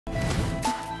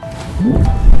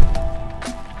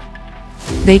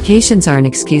Vacations are an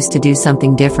excuse to do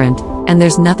something different, and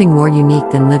there's nothing more unique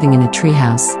than living in a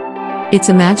treehouse. It's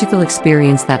a magical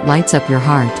experience that lights up your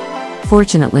heart.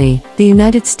 Fortunately, the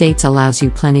United States allows you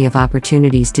plenty of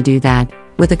opportunities to do that,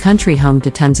 with a country home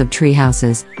to tons of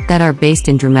treehouses that are based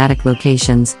in dramatic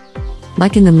locations,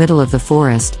 like in the middle of the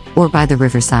forest or by the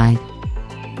riverside.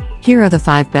 Here are the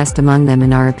 5 best among them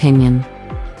in our opinion.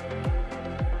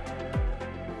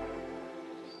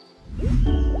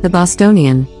 The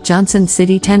Bostonian, Johnson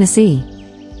City, Tennessee.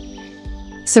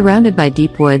 Surrounded by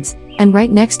deep woods, and right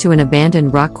next to an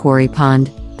abandoned rock quarry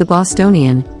pond, the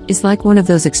Bostonian is like one of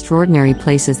those extraordinary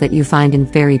places that you find in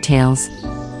fairy tales.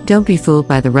 Don't be fooled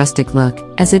by the rustic look,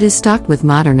 as it is stocked with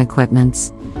modern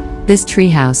equipments. This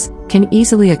treehouse can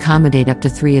easily accommodate up to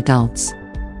 3 adults.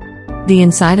 The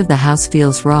inside of the house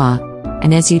feels raw,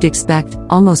 and as you'd expect,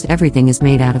 almost everything is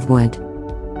made out of wood.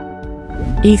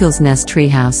 Eagle's Nest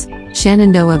Treehouse,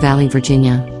 Shenandoah Valley,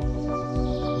 Virginia.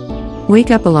 Wake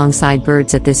up alongside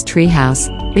birds at this treehouse,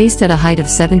 based at a height of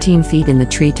 17 feet in the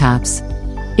treetops.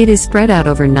 It is spread out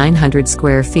over 900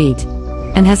 square feet,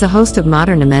 and has a host of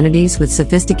modern amenities with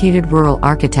sophisticated rural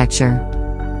architecture.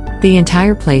 The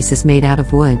entire place is made out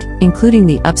of wood, including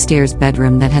the upstairs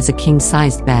bedroom that has a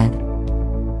king-sized bed.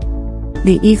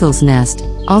 The Eagle's Nest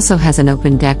also has an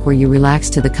open deck where you relax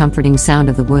to the comforting sound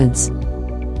of the woods.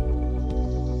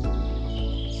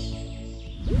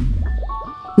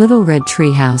 Little Red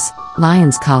Treehouse,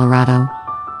 Lyons, Colorado.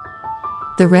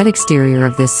 The red exterior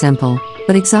of this simple,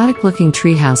 but exotic-looking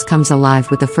treehouse comes alive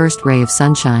with the first ray of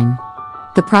sunshine.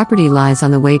 The property lies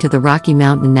on the way to the Rocky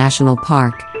Mountain National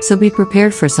Park, so be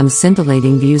prepared for some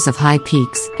scintillating views of high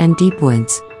peaks and deep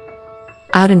woods.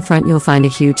 Out in front you'll find a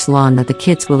huge lawn that the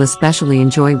kids will especially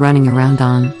enjoy running around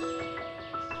on.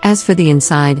 As for the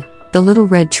inside, the Little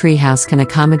Red Treehouse can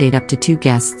accommodate up to 2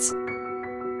 guests.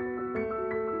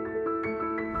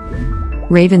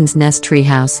 Raven's Nest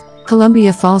Treehouse,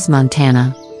 Columbia Falls,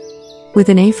 Montana. With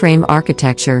an A-frame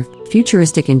architecture,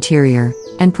 futuristic interior,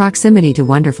 and proximity to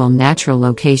wonderful natural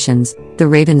locations, the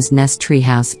Raven's Nest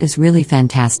Treehouse is really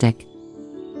fantastic.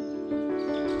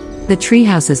 The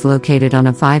treehouse is located on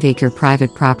a 5-acre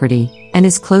private property, and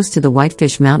is close to the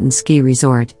Whitefish Mountain Ski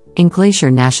Resort, in Glacier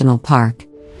National Park.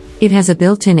 It has a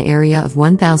built-in area of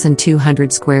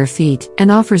 1,200 square feet,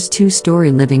 and offers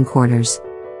 2-story living quarters,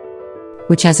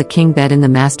 which has a king bed in the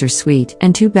master suite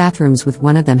and 2 bathrooms, with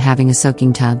one of them having a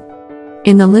soaking tub.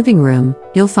 In the living room,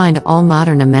 you'll find all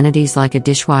modern amenities like a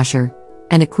dishwasher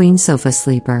and a queen sofa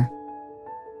sleeper.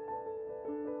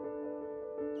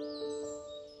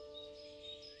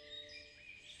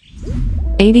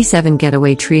 '87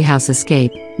 Getaway Treehouse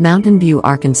Escape, Mountain View,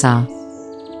 Arkansas.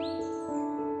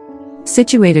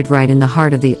 Situated right in the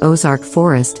heart of the Ozark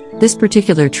Forest, this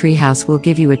particular treehouse will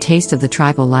give you a taste of the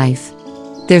tribal life.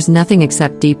 There's nothing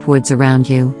except deep woods around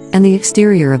you, and the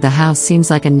exterior of the house seems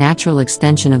like a natural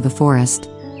extension of the forest.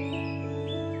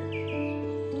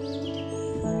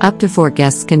 Up to 4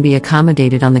 guests can be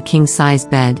accommodated on the king-size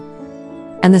bed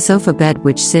and the sofa bed,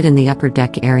 which sit in the upper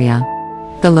deck area.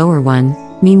 The lower one,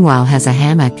 meanwhile, has a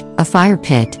hammock, a fire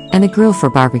pit, and a grill for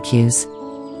barbecues.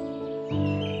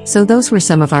 So those were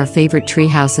some of our favorite tree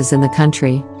houses in the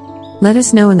country. Let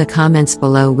us know in the comments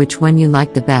below which one you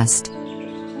like the best.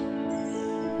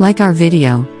 Like our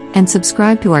video, and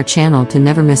subscribe to our channel to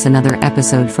never miss another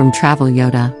episode from Travel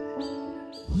Yoda.